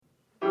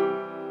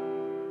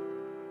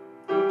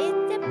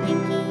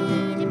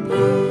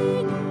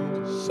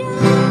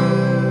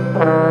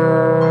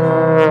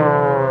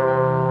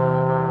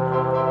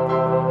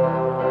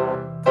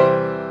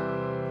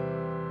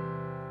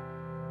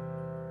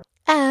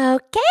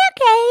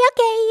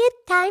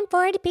time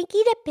for the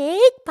Pinky the Pig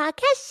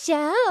podcast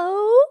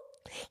show.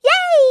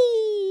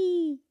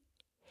 Yay!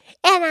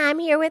 And I'm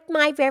here with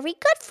my very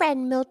good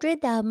friend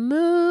Mildred the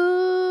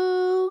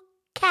Moo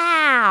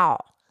Cow.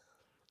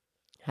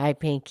 Hi,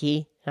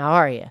 Pinky. How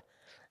are you?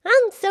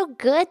 I'm so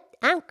good.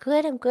 I'm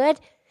good.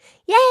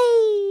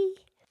 Yay!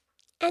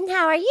 And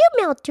how are you,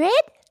 Mildred?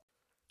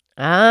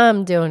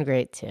 I'm doing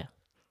great, too.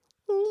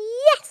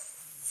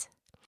 Yes!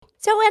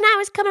 So when I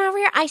was coming over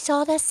here, I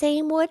saw the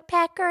same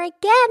woodpecker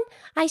again.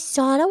 I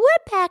saw the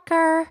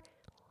woodpecker.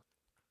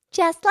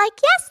 Just like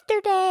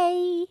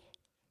yesterday.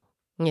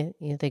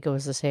 You think it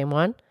was the same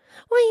one?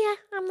 Well, yeah,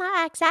 I'm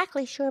not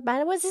exactly sure, but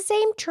it was the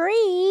same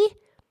tree.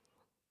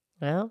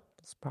 Well,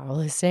 it's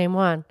probably the same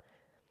one.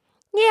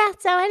 Yeah,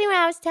 so anyway,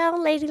 I was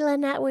telling Lady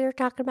Lynette we were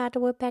talking about the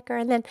woodpecker,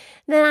 and then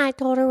I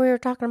told her we were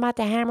talking about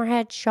the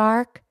hammerhead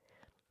shark.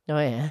 Oh,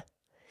 yeah?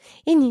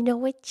 And you know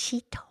what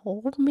she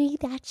told me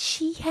that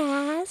she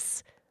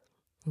has?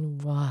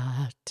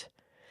 What?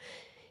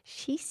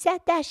 She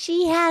said that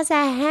she has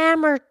a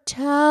hammer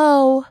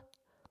toe.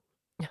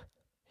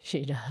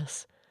 She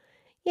does.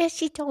 Yeah,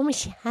 she told me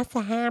she has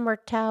a hammer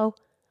toe.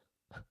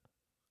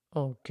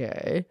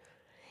 Okay.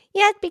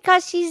 Yeah, it's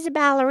because she's a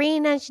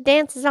ballerina and she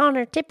dances on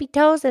her tippy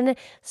toes and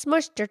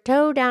smushed her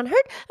toe down. Her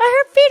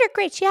feet are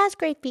great. She has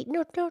great feet.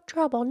 No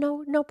trouble.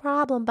 No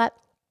problem. But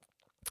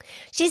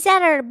she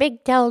said her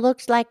big toe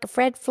looks like a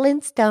Fred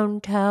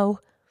Flintstone toe.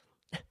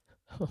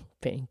 Oh,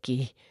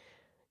 Pinky.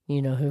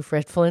 You know who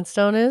Fred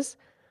Flintstone is?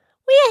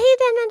 Well, yeah, he's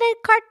in a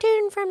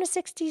cartoon from the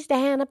 60s, the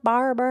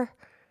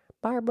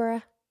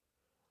Hanna-Barbera.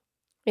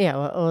 Yeah,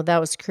 well, that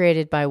was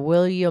created by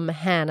William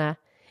Hanna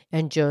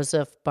and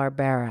Joseph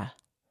Barbera.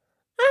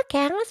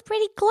 Okay, I was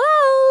pretty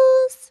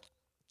close.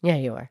 Yeah,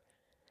 you are.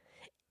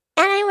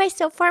 And anyway,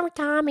 so Farmer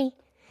Tommy,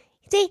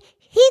 see,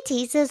 he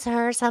teases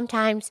her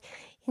sometimes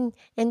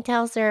and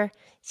tells her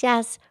she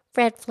has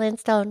Fred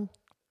Flintstone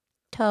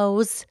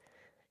toes.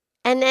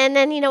 And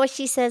then you know what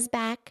she says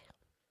back?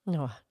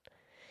 No.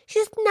 She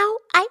says, no,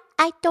 I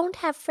don't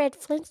have Fred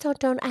Flintstone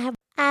toes. I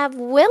have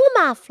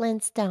Wilma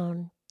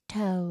Flintstone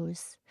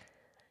toes.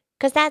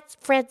 Because that's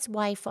Fred's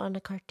wife on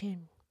the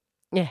cartoon.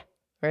 Yeah,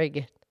 very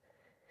good.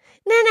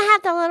 And then I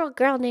have the little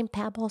girl named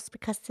Pebbles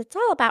because it's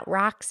all about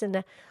rocks and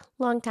a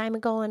long time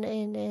ago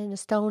in the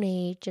Stone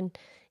Age. And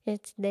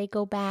they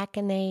go back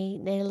and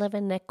they live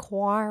in the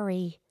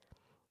quarry.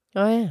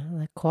 Oh, yeah,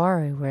 the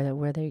quarry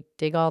where they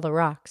dig all the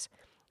rocks.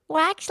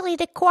 Well, actually,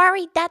 the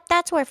quarry,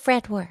 that's where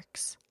Fred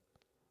works.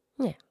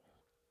 Yeah.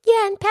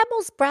 Yeah, and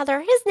Pebbles' brother,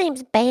 his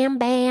name's Bam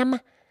Bam.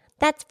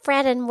 That's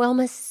Fred and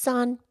Wilma's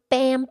son,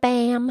 Bam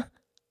Bam.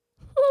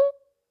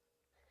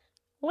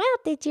 Well,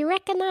 did you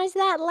recognize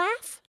that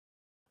laugh?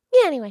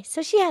 Yeah, anyway,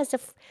 so she has a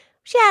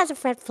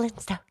Fred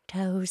Flintstone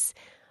toes.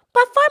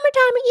 But Farmer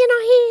Tommy,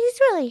 he's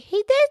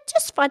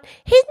just fun.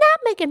 He's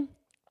not making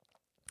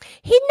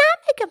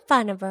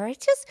fun of her.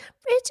 It's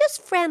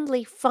just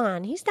friendly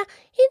fun. He's not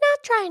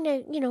trying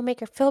to, make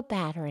her feel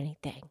bad or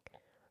anything.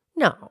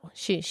 No,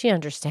 she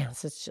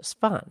understands it's just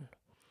fun.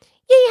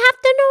 Yeah, you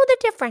have to know the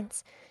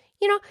difference.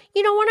 You don't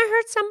want to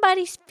hurt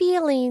somebody's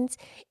feelings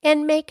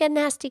and make a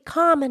nasty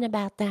comment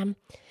about them.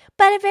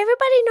 But if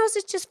everybody knows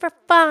it's just for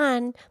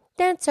fun,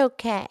 that's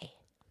okay.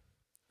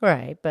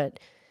 Right,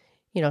 but,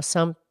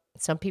 some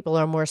people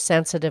are more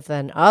sensitive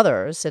than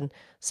others, and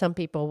some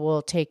people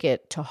will take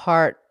it to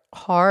heart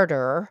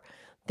harder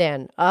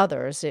than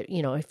others.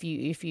 If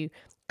you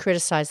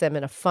criticize them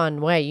in a fun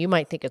way, you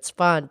might think it's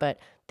fun, but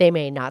they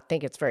may not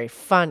think it's very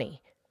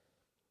funny.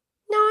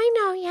 No, I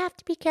know. You have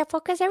to be careful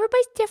because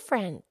everybody's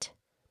different.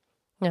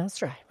 No, that's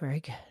right.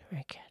 Very good.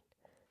 Very good.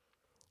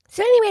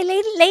 So anyway,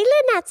 Lady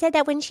Lynette said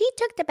that when she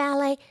took the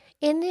ballet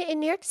in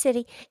New York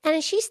City,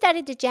 and she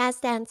studied the jazz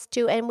dance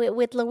too, and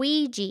with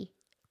Luigi.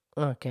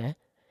 Okay.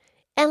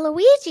 And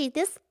Luigi,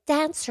 this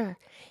dancer,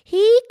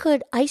 he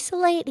could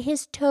isolate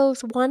his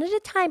toes one at a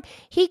time.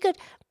 He could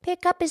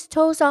pick up his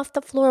toes off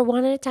the floor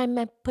one at a time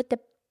and pick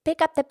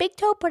up the big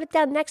toe, put it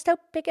down, next toe,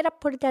 pick it up,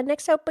 put it down,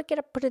 next toe, pick it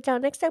up, put it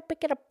down, next toe,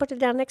 pick it up, put it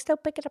down, next toe,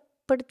 pick it up,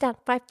 put it down.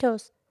 5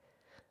 toes.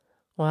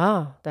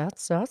 Wow,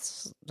 that's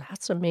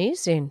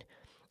amazing.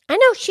 I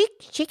know she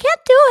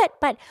can't do it,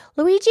 but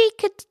Luigi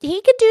could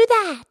do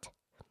that.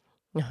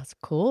 That's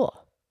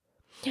cool.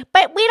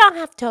 But we don't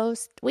have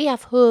toes. We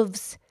have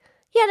hooves.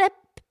 Yeah,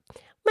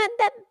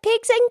 the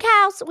pigs and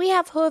cows, we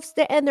have hooves,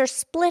 and they're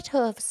split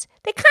hooves.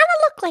 They kind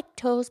of look like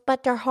toes,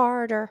 but they're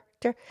harder.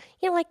 They're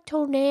like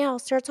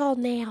toenails. It's all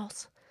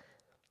nails.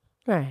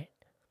 Right.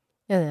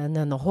 And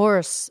then the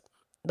horse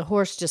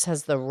just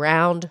has the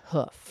round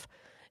hoof.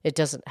 It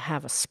doesn't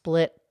have a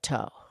split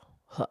toe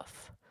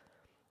hoof.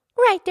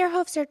 Right, their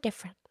hoofs are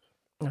different.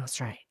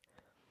 That's right.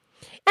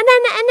 And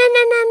then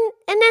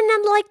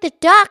like the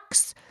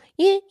ducks,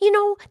 they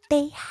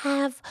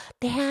have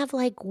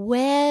like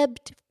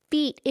webbed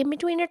feet in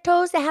between their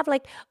toes. They have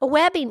like a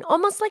webbing,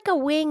 almost like a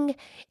wing,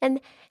 and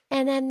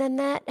then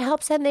that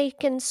helps them. They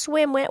can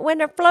swim when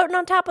they're floating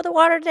on top of the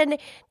water. Then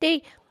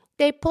they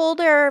pull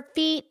their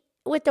feet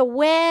with the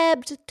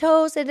webbed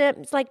toes, and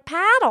it's like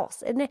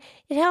paddles, and it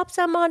helps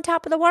them on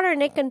top of the water,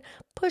 and they can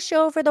push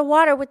over the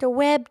water with their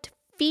webbed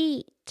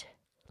feet.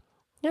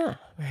 Yeah,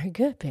 very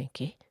good,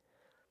 Pinky.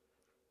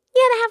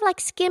 Yeah, they have like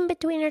skin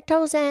between their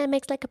toes, and it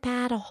makes like a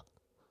paddle.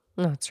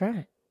 That's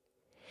right.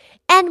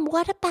 And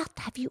what about,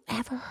 have you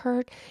ever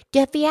heard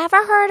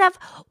of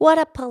what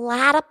a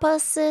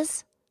platypus is?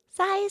 Is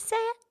that how you say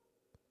it?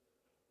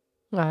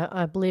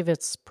 I believe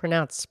it's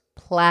pronounced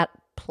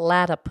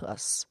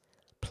platypus.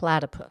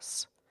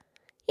 Platypus.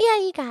 Yeah,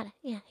 you got it.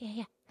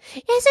 Yeah.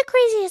 It's the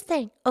craziest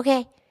thing,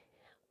 okay?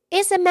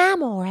 It's a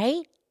mammal,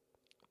 right?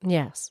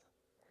 Yes.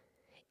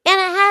 And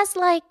it has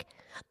like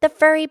the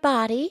furry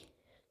body.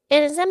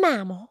 It is a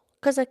mammal,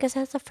 because I guess it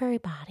has a furry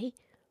body.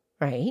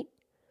 Right.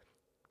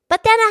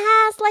 But then it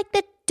has like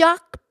the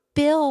duck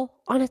bill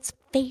on its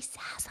face.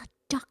 It has a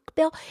duck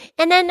bill.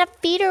 And then the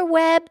feet are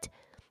webbed.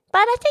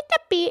 But I think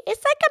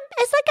it's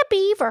like a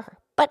beaver,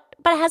 but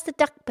it has the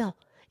duck bill.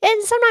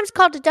 And sometimes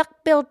called the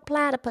duck-billed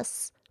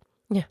platypus.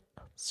 Yeah,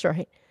 that's right.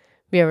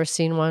 Have you ever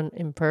seen one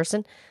in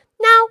person?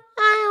 No,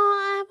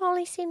 I've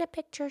only seen the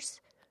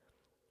pictures.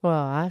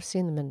 Well, I've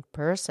seen them in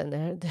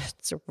person.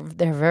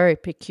 They're very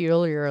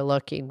peculiar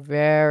looking.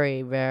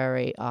 Very,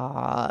 very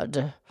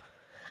odd.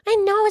 I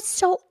know, it's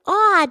so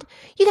odd.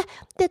 You got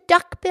the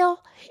duck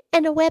bill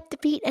and the webbed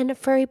feet and the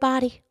furry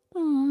body.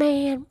 Oh,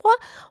 man, what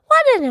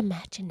an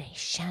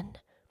imagination.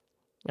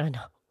 I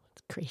know,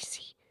 it's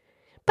crazy.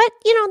 But,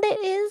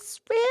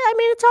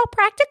 it's all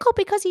practical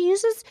because he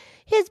uses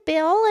his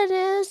bill and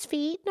his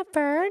feet and the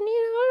fur, and,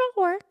 it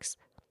all works.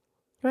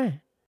 Right.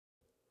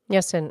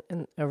 Yes, and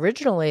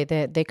originally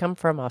they come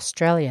from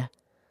Australia.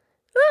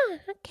 Ah,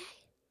 okay.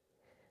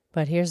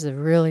 But here's the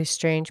really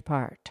strange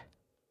part.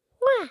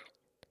 What?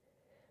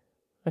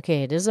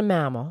 Okay, it is a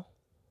mammal.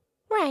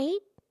 Right.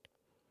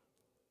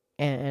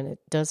 And it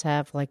does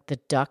have, like, the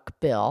duck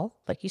bill,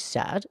 like you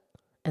said,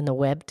 and the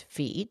webbed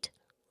feet.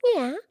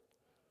 Yeah.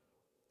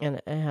 And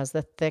it has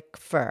the thick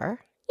fur.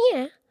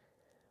 Yeah.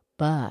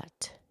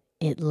 But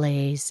it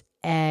lays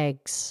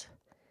eggs.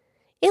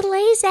 It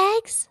lays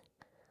eggs?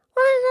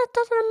 Well, I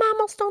thought the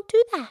mammals don't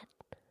do that.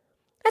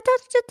 I thought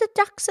just the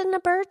ducks and the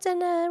birds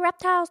and the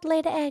reptiles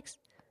lay the eggs.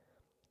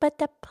 But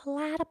the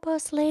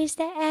platypus lays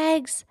the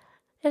eggs,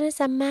 and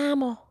it's a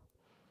mammal.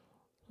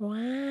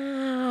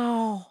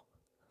 Wow.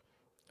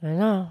 I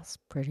know, it's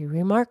pretty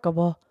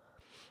remarkable.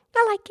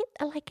 I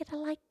like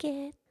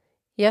it.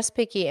 Yes,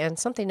 Pinky, and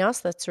something else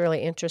that's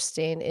really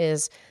interesting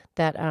is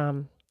that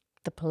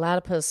the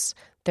platypus,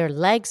 their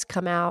legs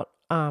come out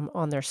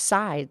on their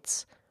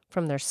sides,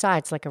 from their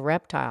sides like a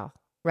reptile,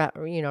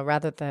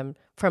 rather than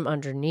from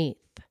underneath.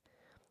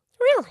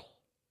 Really?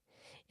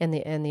 And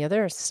the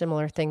other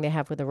similar thing they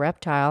have with a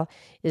reptile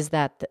is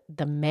that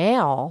the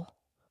male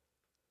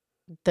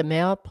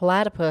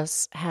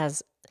platypus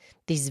has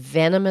these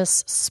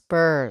venomous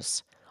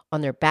spurs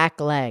on their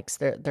back legs.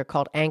 They're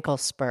called ankle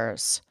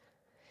spurs.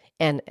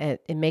 And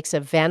it makes a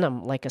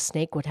venom like a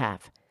snake would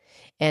have.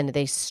 And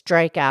they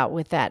strike out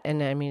with that.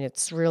 And,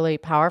 it's really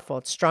powerful.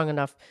 It's strong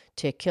enough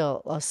to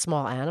kill a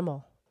small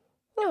animal.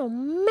 Oh,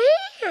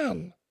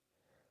 man.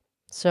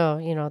 So,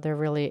 they're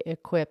really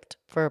equipped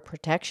for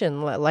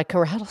protection like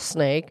a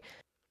rattlesnake.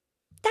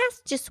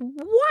 That's just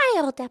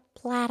wild, that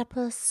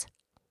platypus.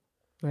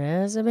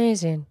 That's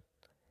amazing.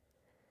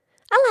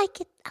 I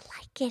like it.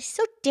 It's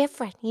so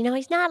different.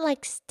 He's not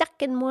like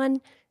stuck in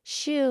one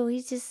shoe.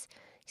 He's just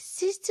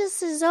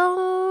his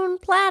own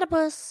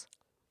platypus.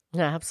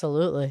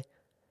 Absolutely.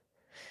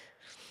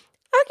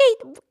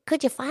 Okay,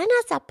 could you find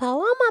us a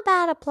poem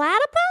about a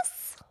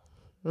platypus?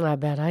 I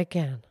bet I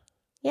can.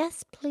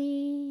 Yes,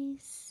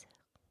 please.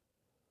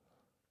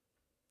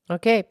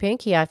 Okay,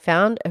 Pinky, I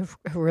found a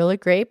really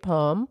great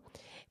poem,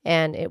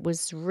 and it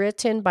was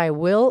written by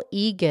Will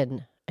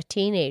Egan, a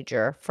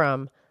teenager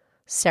from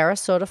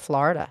Sarasota,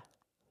 Florida.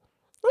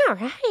 All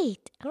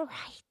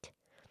right.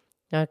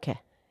 Okay,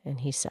 and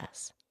he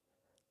says,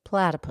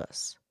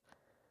 Platypus.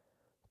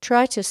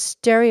 Try to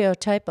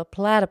stereotype a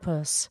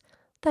platypus.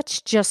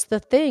 That's just the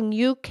thing,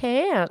 you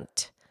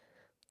can't.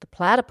 The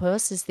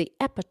platypus is the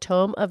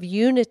epitome of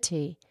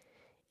unity.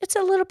 It's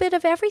a little bit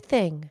of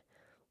everything.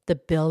 The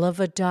bill of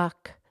a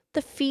duck,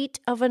 the feet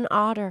of an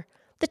otter,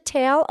 the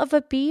tail of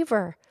a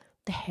beaver,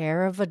 the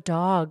hair of a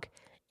dog,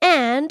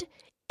 and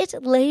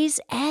it lays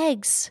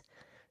eggs.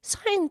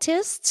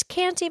 Scientists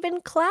can't even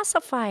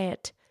classify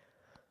it.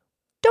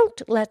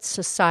 Don't let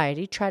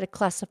society try to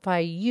classify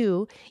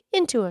you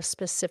into a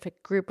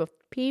specific group of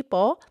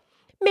people.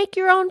 Make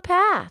your own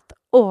path,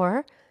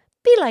 or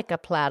be like a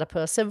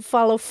platypus and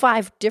follow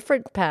 5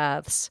 different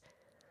paths.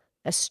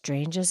 As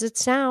strange as it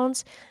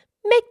sounds,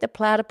 make the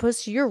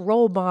platypus your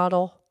role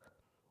model.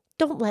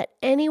 Don't let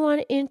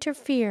anyone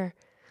interfere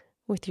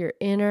with your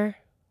inner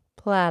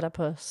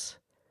platypus.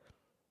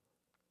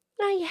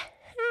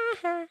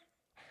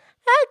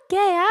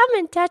 Okay, I'm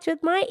in touch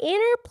with my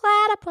inner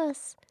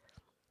platypus.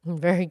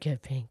 Very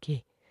good,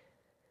 Pinky.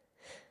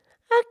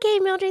 Okay,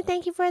 Mildred,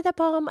 thank you for the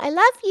poem. I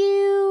love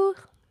you.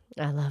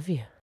 I love you.